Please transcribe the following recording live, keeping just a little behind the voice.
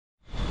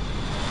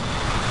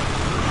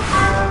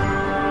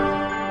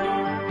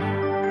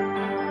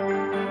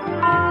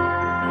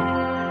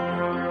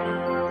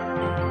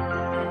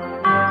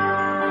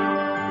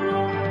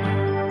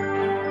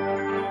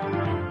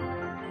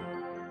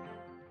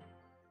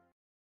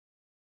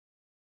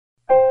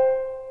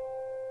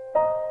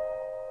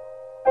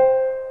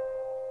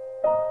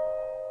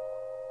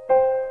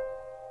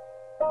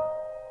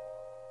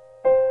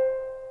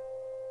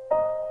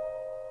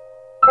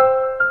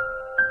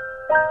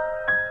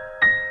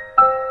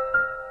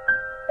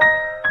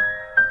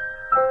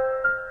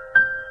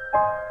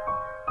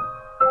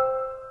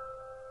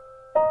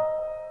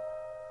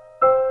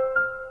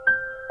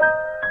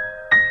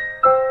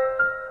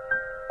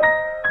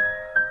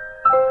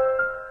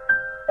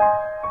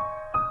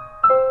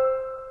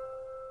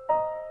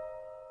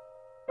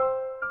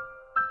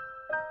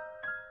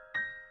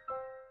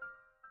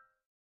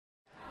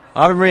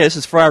Ave Maria, this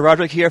is Friar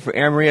Roderick here for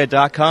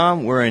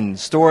AirMaria.com. We're in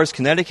Storrs,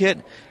 Connecticut,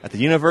 at the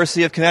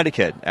University of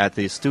Connecticut, at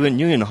the Student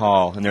Union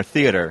Hall in their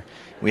theater.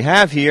 We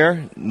have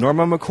here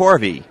Norma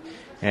McCorvey,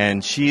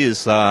 and she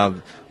is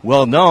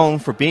well known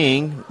for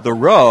being the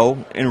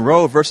Roe in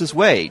Roe versus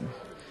Wade.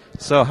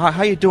 So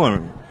how you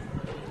doing?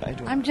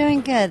 I'm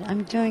doing good.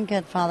 I'm doing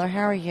good, Father.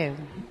 How are you?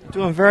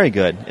 Doing very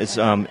good. It's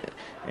and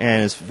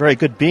it's very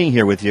good being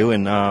here with you.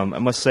 And I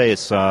must say,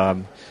 it's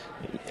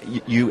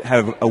you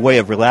have a way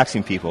of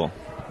relaxing people.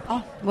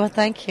 Oh, well,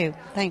 thank you.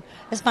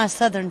 It's my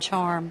Southern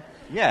charm.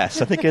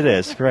 Yes, I think it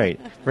is. Great.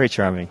 Very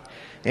charming.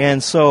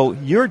 And so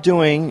you're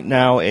doing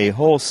now a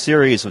whole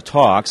series of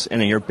talks,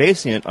 and you're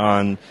basing it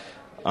on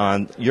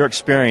your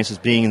experience as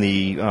being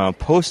the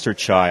poster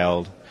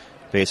child,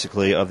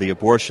 basically, of the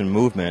abortion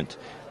movement,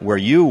 where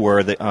you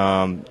were the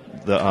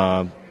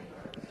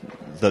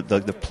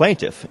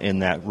plaintiff in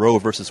that Roe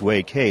versus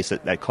Wade case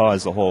that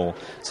caused the whole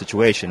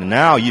situation. And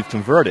now you've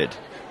converted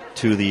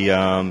to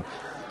the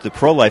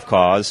pro-life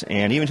cause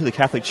and even to the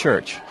Catholic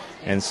Church.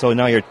 And so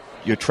now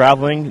you're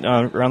traveling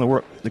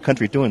around the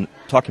country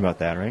talking about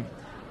that, right?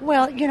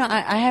 Well,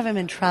 I haven't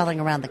been traveling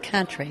around the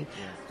country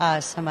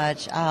so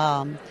much.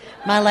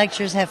 My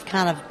lectures have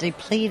kind of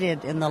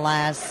depleted in the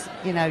last,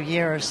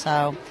 year or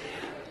so.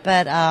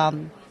 But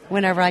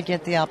whenever I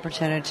get the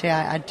opportunity,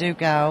 I do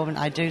go, and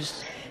I do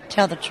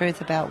tell the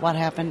truth about what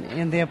happened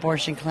in the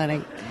abortion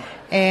clinic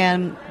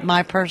and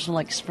my personal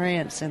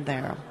experience in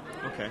there.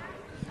 Okay.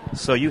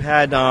 So you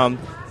had a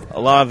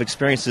lot of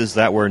experiences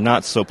that were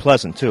not so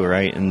pleasant, too,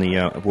 right, in the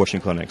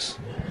abortion clinics?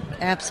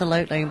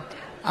 Absolutely.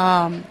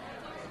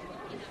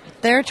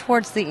 There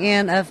towards the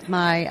end of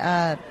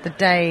my the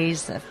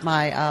days of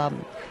my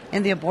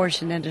in the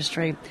abortion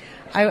industry,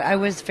 I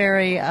was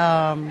very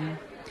I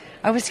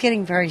was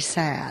getting very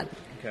sad.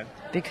 Okay.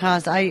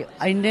 Because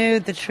I knew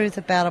the truth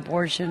about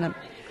abortion,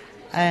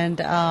 and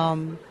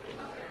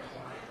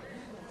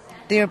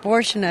the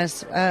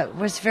abortionist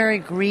was very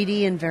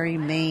greedy and very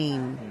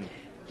mean,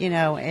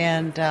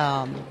 and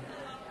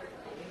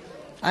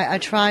I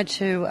tried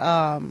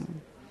to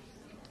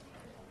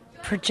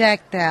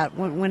project that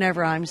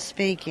whenever I'm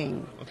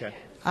speaking. Okay.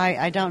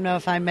 I don't know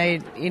if I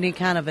made any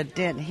kind of a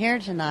dent here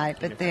tonight,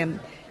 but then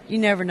you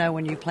never know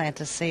when you plant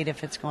a seed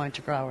if it's going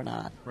to grow or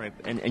not. Right.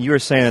 And you were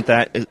saying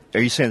are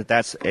you saying that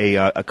that's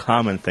a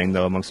common thing,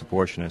 though, amongst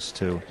abortionists,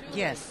 too?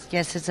 Yes,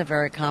 it's a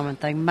very common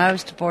thing.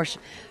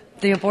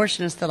 The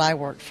abortionists that I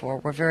worked for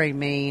were very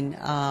mean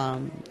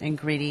and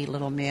greedy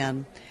little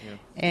men,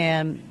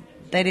 and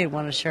they didn't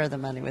want to share the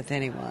money with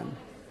anyone.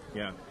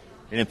 Yeah.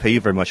 They didn't pay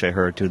you very much, I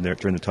heard, during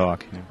the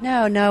talk.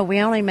 No, we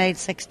only made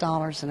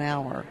 $6 an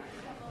hour.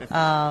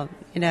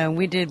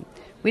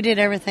 We did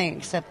everything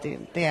except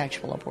the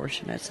actual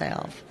abortion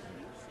itself.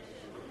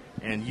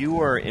 And you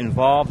were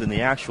involved in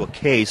the actual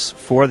case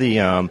for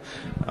the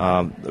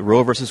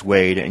Roe versus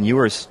Wade, and you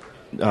were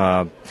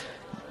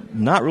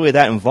not really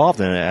that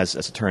involved in it, as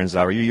it turns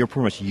out. You're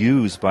pretty much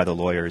used by the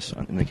lawyers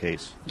in the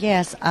case.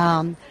 Yes.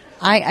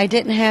 I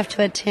didn't have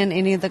to attend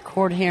any of the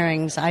court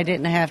hearings. I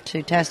didn't have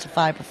to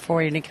testify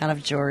before any kind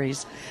of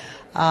juries.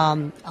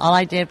 All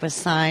I did was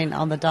sign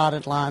on the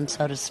dotted line,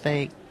 so to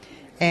speak,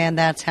 and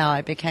that's how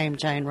I became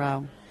Jane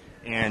Roe.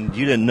 And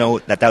you didn't know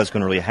that was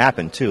going to really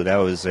happen, too. That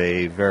was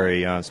a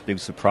very big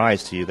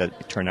surprise to you that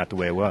it turned out the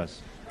way it was.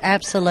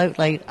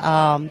 Absolutely.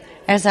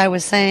 As I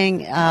was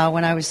saying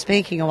when I was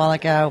speaking a while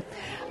ago,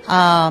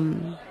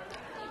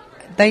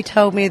 they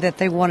told me that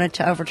they wanted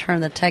to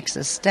overturn the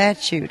Texas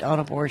statute on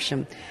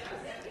abortion,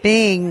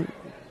 leaving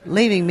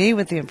me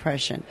with the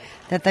impression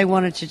that they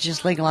wanted to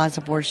just legalize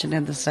abortion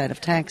in the state of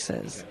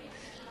Texas.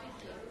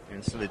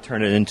 And so they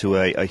turned it into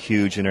a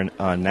huge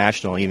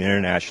national, even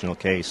international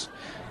case.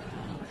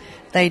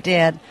 They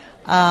did.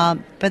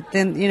 But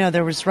then,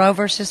 there was Roe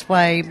versus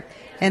Wade,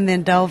 and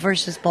then Doe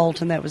versus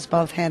Bolton that was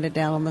both handed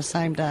down on the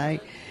same day.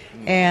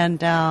 And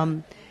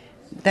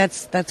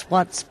that's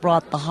what's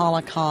brought the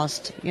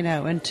Holocaust,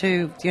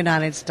 into the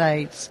United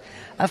States.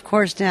 Of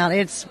course, now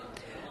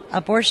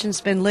abortion's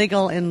been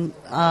legal in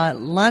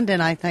London,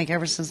 I think,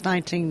 ever since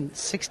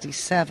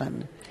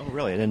 1967. Oh,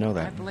 really? I didn't know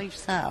that. I believe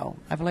so.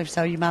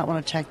 You might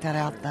want to check that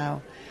out,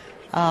 though.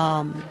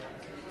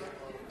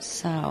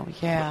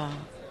 Yeah.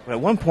 But at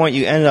one point,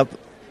 you ended up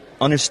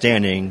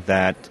understanding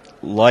that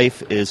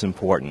life is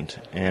important,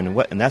 and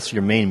that's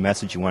your main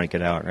message you want to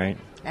get out, right?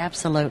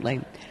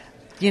 Absolutely.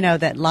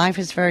 That life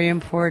is very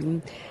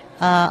important.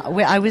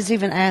 I was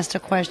even asked a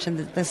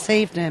question this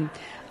evening,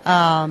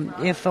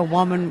 if a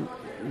woman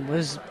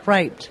was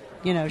raped,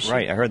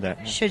 right, I heard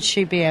that. Should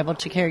she be able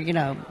to carry,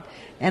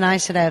 and I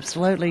said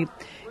absolutely.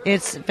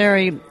 It's a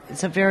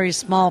very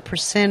small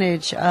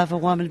percentage of a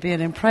woman being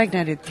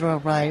impregnated through a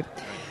rape.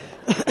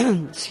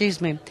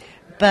 Excuse me.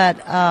 But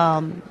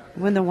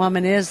when the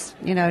woman is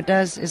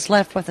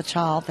left with a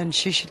child, then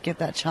she should give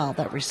that child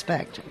that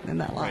respect in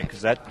that life. Right,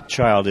 because that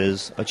child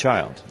is a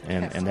child,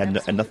 and had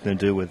nothing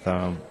to do with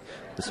the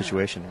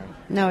situation.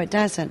 Right? No, it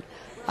doesn't.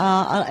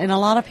 And a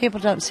lot of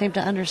people don't seem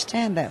to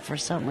understand that for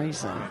some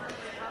reason.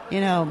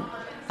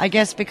 I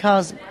guess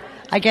because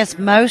I guess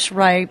most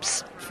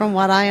rapes, from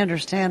what I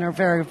understand, are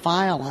very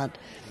violent.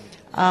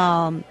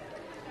 But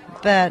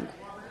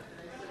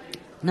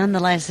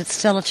nonetheless, it's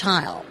still a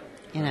child.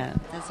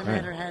 Doesn't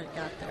matter how it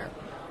got there.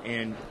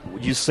 And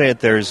would you say that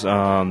there's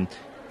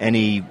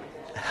any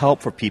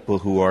help for people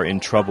who are in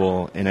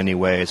trouble in any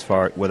way, as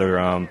far whether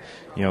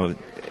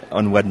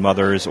unwed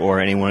mothers or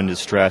anyone in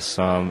distress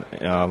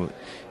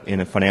in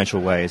a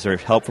financial way? Is there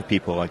help for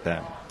people like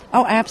that?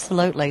 Oh,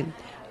 absolutely.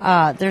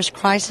 There's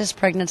crisis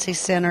pregnancy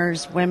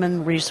centers,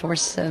 women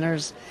resource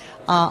centers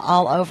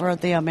all over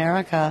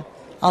America,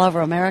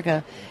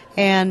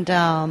 and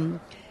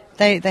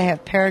they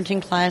have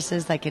parenting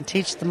classes. They can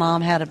teach the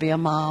mom how to be a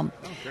mom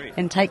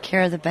and take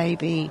care of the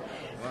baby.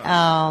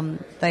 Wow.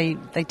 They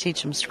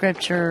teach them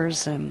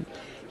scriptures, and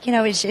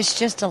it's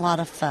just a lot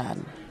of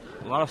fun.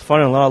 A lot of fun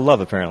and a lot of love,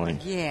 apparently.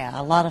 Yeah,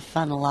 a lot of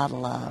fun, a lot of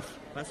love.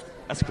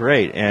 That's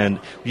great. And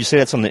would you say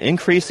that's on the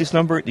increase, these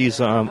clinics?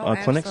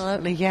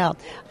 Absolutely, yeah.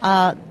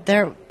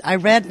 I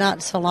read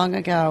not so long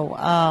ago,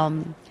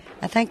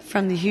 I think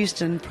from the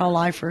Houston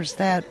pro-lifers,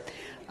 that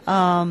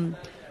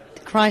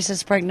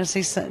crisis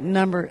pregnancy center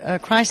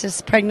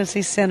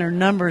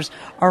numbers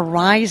are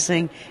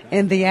rising,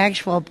 and the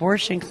actual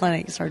abortion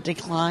clinics are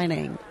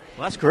declining.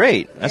 Well, that's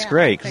great. That's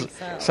great.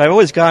 So I've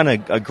always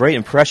gotten a great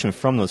impression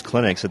from those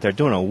clinics that they're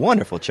doing a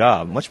wonderful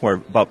job, much more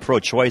about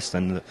pro-choice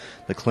than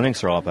the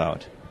clinics are all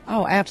about.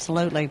 Oh,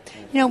 absolutely.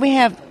 We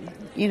have,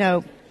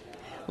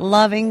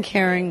 loving,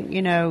 caring,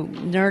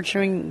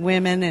 nurturing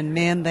women and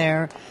men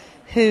there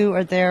who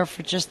are there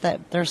for just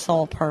their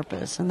sole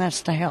purpose, and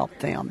that's to help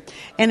them.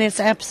 And it's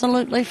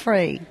absolutely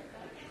free.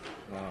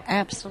 Wow.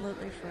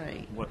 Absolutely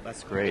free. Well,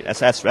 that's great.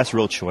 That's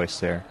real choice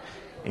there.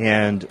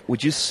 And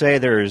would you say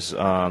there's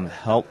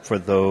help for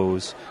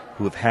those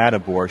who have had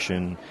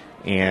abortion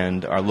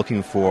and are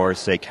looking for,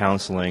 say,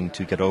 counseling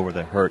to get over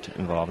the hurt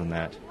involved in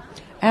that?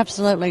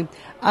 Absolutely.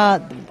 I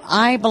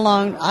am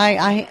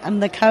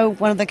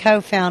one of the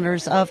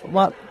co-founders of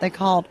what they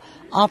called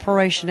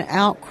Operation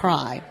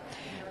Outcry.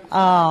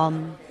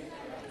 And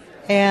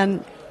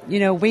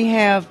we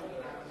have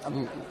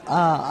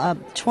a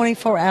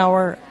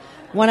 24-hour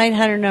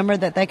 1-800 number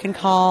that they can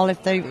call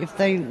if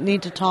they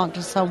need to talk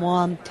to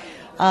someone.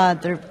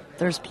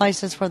 There's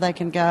places where they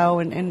can go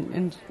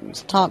and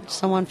talk to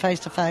someone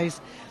face to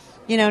face.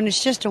 And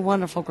it's just a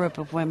wonderful group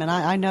of women.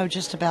 I know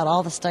just about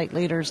all the state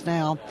leaders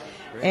now,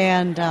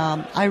 and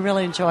I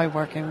really enjoy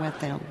working with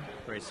them.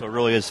 Great. So it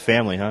really is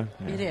family, huh?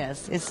 Yeah. It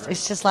is.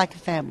 It's just like a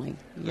family.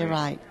 You're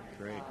right.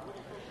 Great.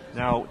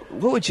 Now,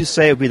 what would you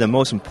say would be the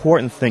most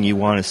important thing you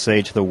want to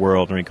say to the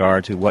world in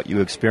regard to what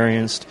you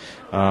experienced,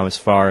 as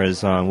far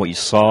as what you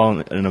saw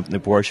in the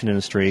abortion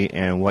industry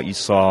and what you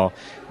saw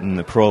in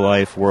the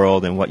pro-life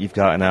world and what you've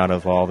gotten out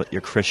of all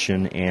your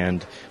Christian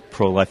and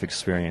pro-life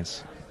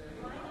experience?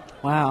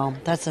 Wow,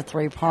 that's a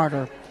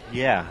three-parter.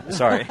 Yeah,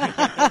 sorry.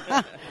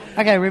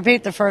 Okay,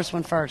 repeat the first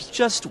one first.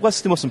 Just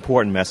what's the most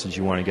important message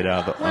you want to get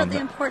out of it? Well, the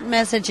important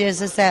message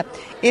is that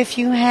if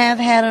you have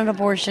had an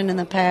abortion in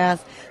the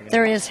past,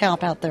 there is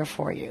help out there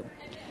for you.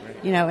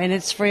 And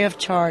it's free of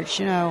charge,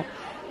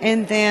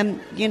 And then,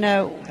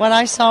 what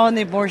I saw in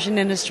the abortion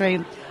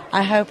industry,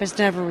 I hope is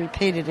never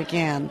repeated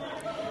again.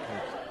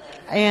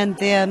 And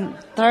then,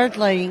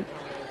 thirdly,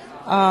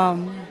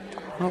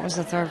 what was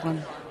the third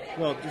one?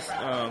 Well, just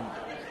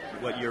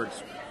what your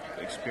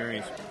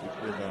experience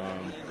with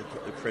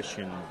the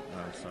Christian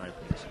side of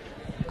things.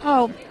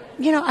 Oh,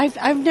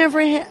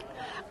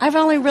 I've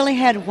only really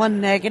had one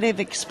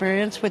negative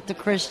experience with the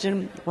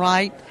Christian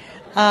right,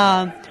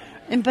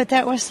 but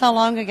that was so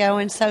long ago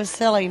and so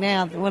silly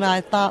now when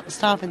I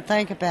stop and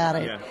think about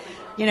it.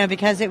 Yeah.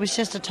 Because it was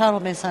just a total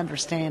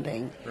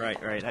misunderstanding. Right.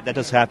 That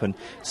does happen.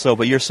 So,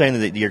 but you're saying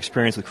that your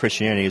experience with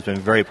Christianity has been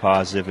very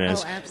positive and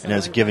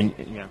has given.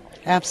 Yeah.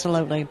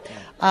 Absolutely.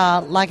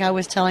 Like I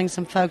was telling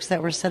some folks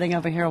that were sitting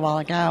over here a while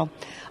ago,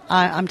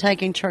 I'm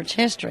taking church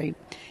history,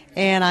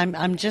 and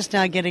I'm just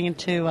now getting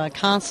into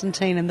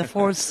Constantine in the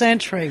 4th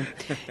century.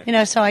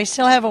 So I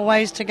still have a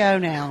ways to go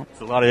now.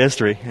 It's a lot of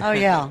history. Oh,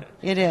 yeah,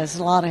 it is.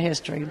 A lot of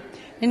history.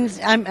 And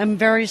I'm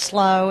very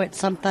slow at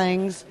some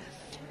things,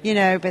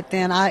 but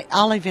then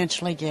I'll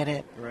eventually get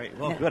it. Right.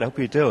 Well, good. I hope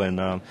you do,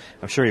 and I'm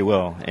sure you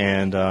will.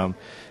 And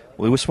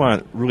we just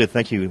want to really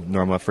thank you,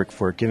 Norma,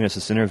 for giving us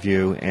this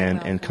interview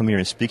and coming here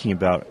and speaking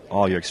about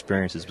all your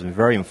experiences. It's been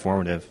very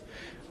informative.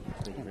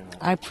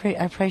 I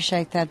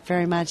appreciate that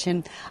very much,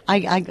 and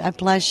I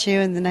bless you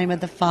in the name of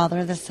the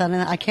Father, the Son,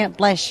 and I can't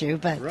bless you,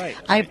 but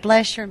I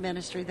bless your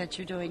ministry that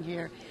you're doing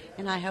here,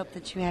 and I hope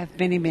that you have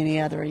many, many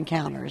other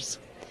encounters.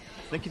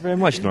 Thank you very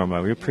much,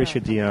 Norma. We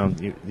appreciate the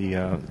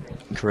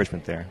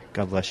encouragement there.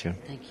 God bless you.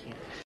 Thank you.